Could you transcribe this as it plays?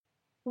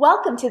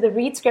Welcome to the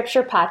Read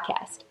Scripture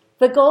podcast.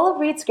 The goal of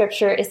Read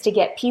Scripture is to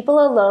get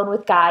people alone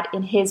with God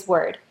in His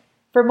Word.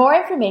 For more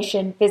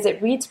information, visit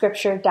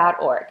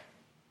readscripture.org.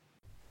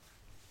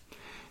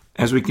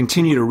 As we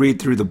continue to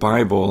read through the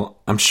Bible,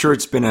 I'm sure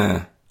it's been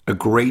a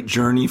great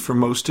journey for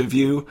most of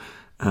you,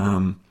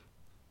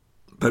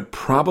 but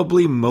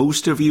probably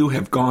most of you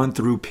have gone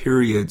through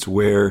periods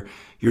where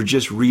you're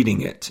just reading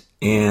it,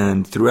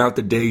 and throughout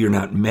the day you're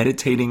not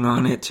meditating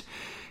on it.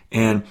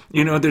 And,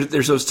 you know,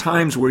 there's those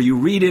times where you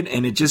read it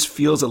and it just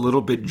feels a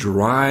little bit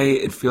dry.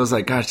 It feels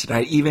like, gosh, did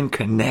I even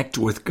connect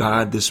with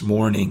God this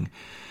morning?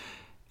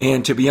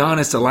 And to be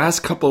honest, the last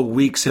couple of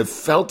weeks have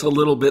felt a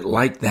little bit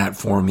like that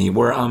for me,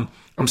 where I'm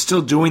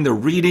still doing the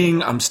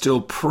reading, I'm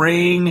still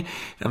praying,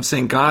 I'm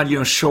saying, God,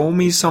 show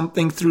me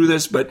something through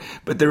this, but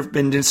there have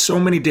been just so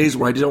many days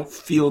where I don't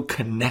feel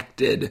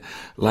connected,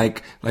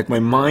 like my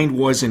mind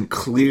wasn't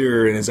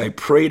clear, and as I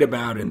prayed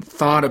about it and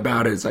thought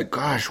about it, it's like,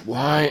 gosh,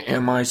 why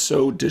am I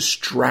so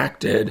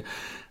distracted?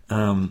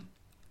 I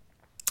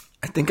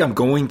think I'm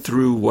going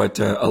through what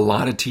a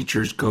lot of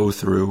teachers go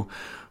through,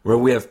 where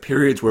we have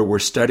periods where we're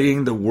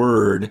studying the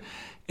Word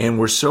and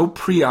we're so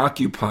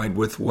preoccupied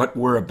with what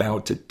we're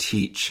about to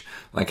teach.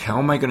 Like, how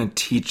am I going to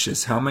teach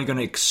this? How am I going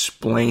to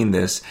explain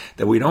this?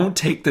 That we don't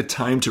take the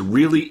time to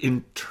really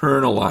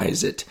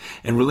internalize it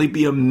and really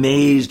be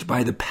amazed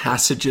by the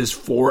passages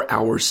for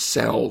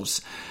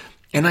ourselves.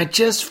 And I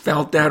just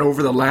felt that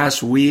over the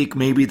last week,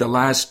 maybe the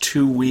last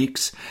 2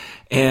 weeks.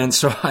 And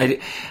so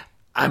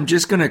I'm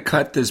just going to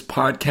cut this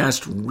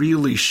podcast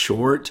really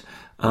short.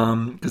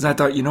 Because I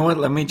thought, you know what,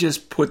 let me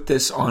just put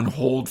this on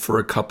hold for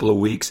a couple of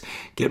weeks,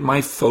 get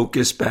my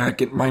focus back,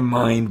 get my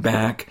mind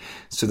back,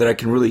 so that I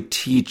can really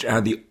teach out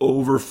of the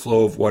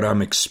overflow of what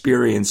I'm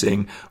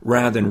experiencing,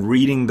 rather than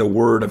reading the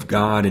Word of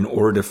God in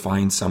order to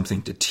find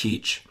something to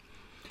teach.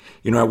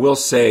 I will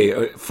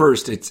say,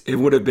 first, it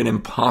would have been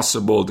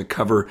impossible to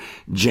cover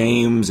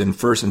James and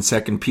 1st and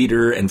 2nd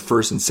Peter and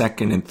 1st and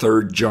 2nd and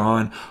 3rd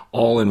John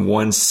all in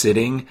one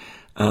sitting.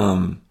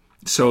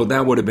 So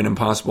that would have been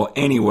impossible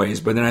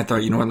anyways. But then I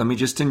thought, you know what, let me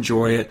just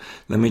enjoy it.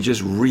 Let me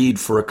just read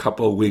for a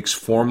couple of weeks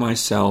for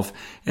myself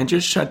and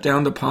just shut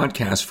down the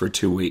podcast for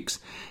 2 weeks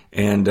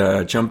and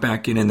jump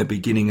back in the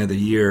beginning of the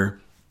year.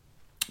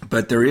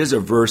 But there is a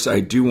verse I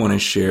do want to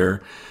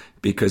share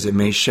because it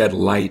may shed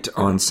light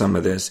on some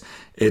of this.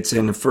 It's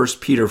in 1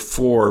 Peter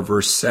 4,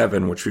 verse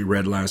 7, which we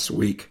read last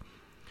week.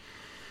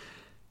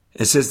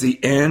 It says,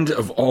 "The end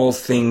of all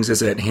things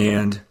is at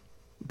hand.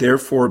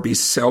 Therefore be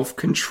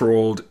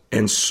self-controlled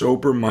and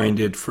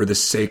sober-minded for the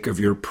sake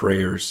of your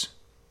prayers."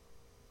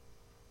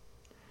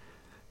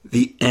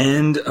 The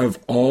end of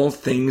all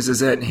things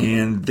is at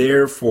hand.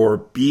 Therefore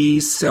be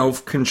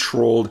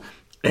self-controlled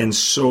and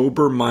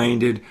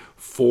sober-minded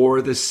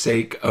for the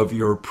sake of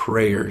your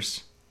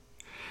prayers.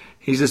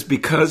 He says,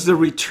 because the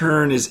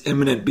return is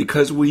imminent,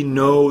 because we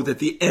know that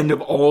the end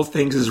of all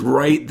things is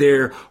right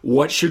there,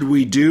 what should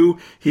we do?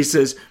 He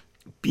says,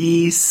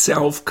 be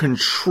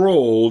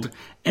self-controlled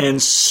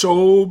and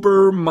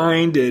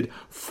sober-minded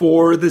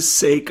for the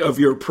sake of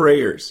your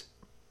prayers.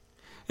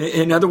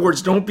 In other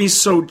words, don't be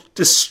so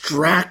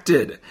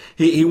distracted.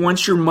 He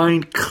wants your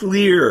mind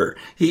clear.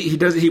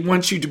 He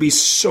wants you to be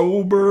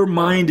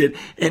sober-minded,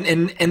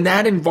 and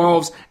that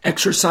involves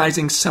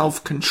exercising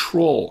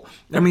self-control.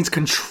 That means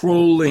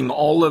controlling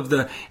all of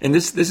and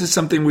this is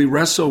something we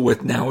wrestle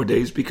with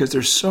nowadays because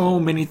there's so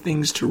many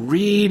things to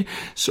read,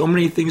 so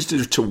many things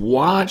to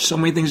watch, so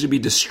many things to be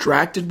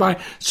distracted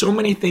by, so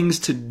many things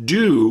to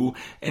do.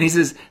 And he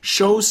says,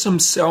 show some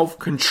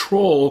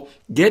self-control.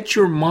 Get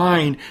your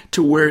mind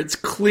to where it's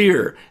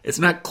clear. It's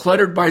not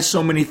cluttered by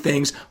so many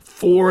things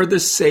for the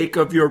sake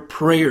of your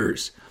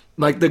prayers.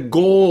 Like the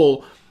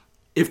goal,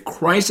 if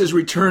Christ is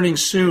returning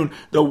soon,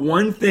 the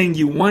one thing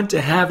you want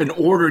to have in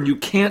order, and you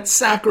can't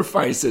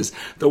sacrifice this,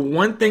 the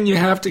one thing you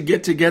have to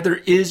get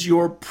together is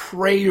your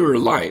prayer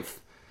life.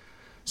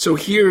 So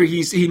here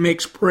he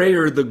makes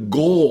prayer the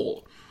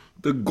goal.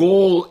 The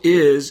goal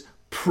is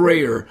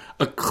prayer,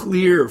 a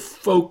clear,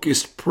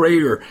 focused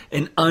prayer,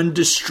 an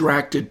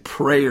undistracted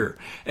prayer.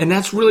 And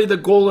that's really the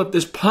goal of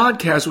this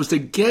podcast, was to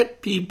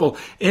get people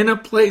in a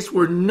place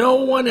where no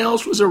one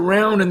else was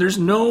around and there's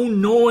no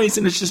noise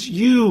and it's just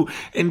you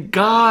and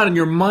God, and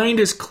your mind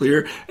is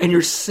clear and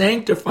you're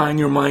sanctifying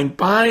your mind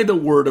by the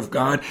Word of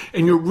God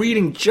and you're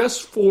reading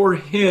just for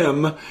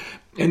Him,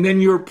 and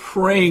then you're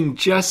praying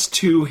just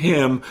to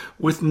Him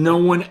with no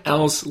one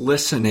else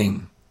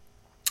listening.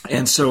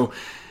 And so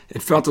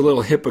it felt a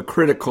little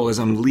hypocritical as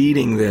I'm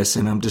leading this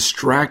and I'm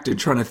distracted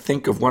trying to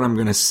think of what I'm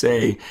going to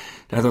say.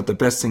 And I thought the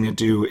best thing to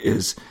do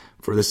is,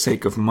 for the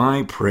sake of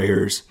my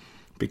prayers,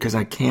 because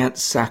I can't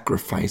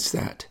sacrifice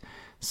that.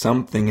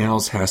 Something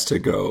else has to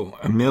go.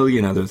 A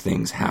million other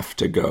things have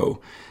to go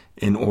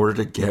in order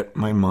to get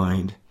my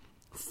mind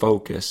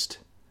focused,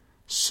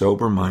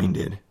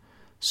 sober-minded,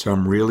 so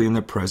I'm really in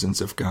the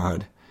presence of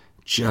God,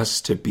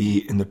 just to be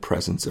in the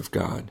presence of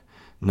God.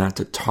 Not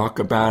to talk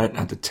about it,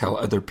 not to tell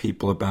other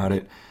people about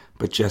it,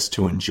 but just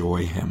to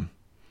enjoy Him.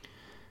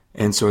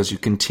 And so as you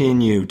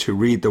continue to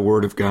read the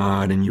Word of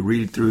God and you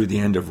read through the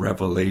end of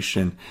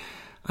Revelation,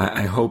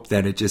 I hope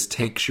that it just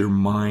takes your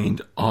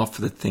mind off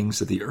the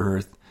things of the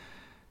earth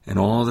and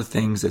all the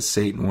things that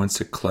Satan wants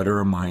to clutter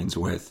our minds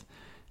with,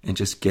 and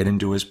just get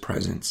into his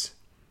presence.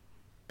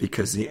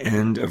 Because the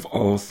end of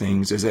all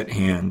things is at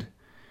hand.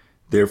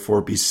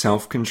 Therefore be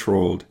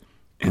self-controlled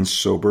and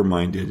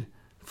sober-minded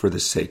for the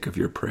sake of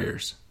your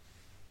prayers.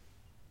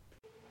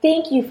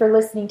 Thank you for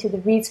listening to the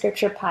Read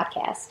Scripture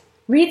podcast.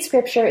 Read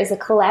Scripture is a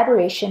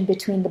collaboration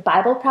between the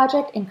Bible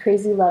Project and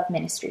Crazy Love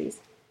Ministries.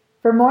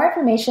 For more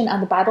information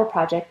on the Bible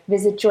Project,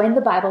 visit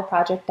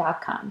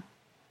jointhebibleproject.com.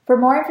 For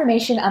more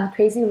information on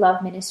Crazy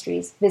Love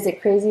Ministries,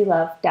 visit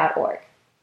crazylove.org.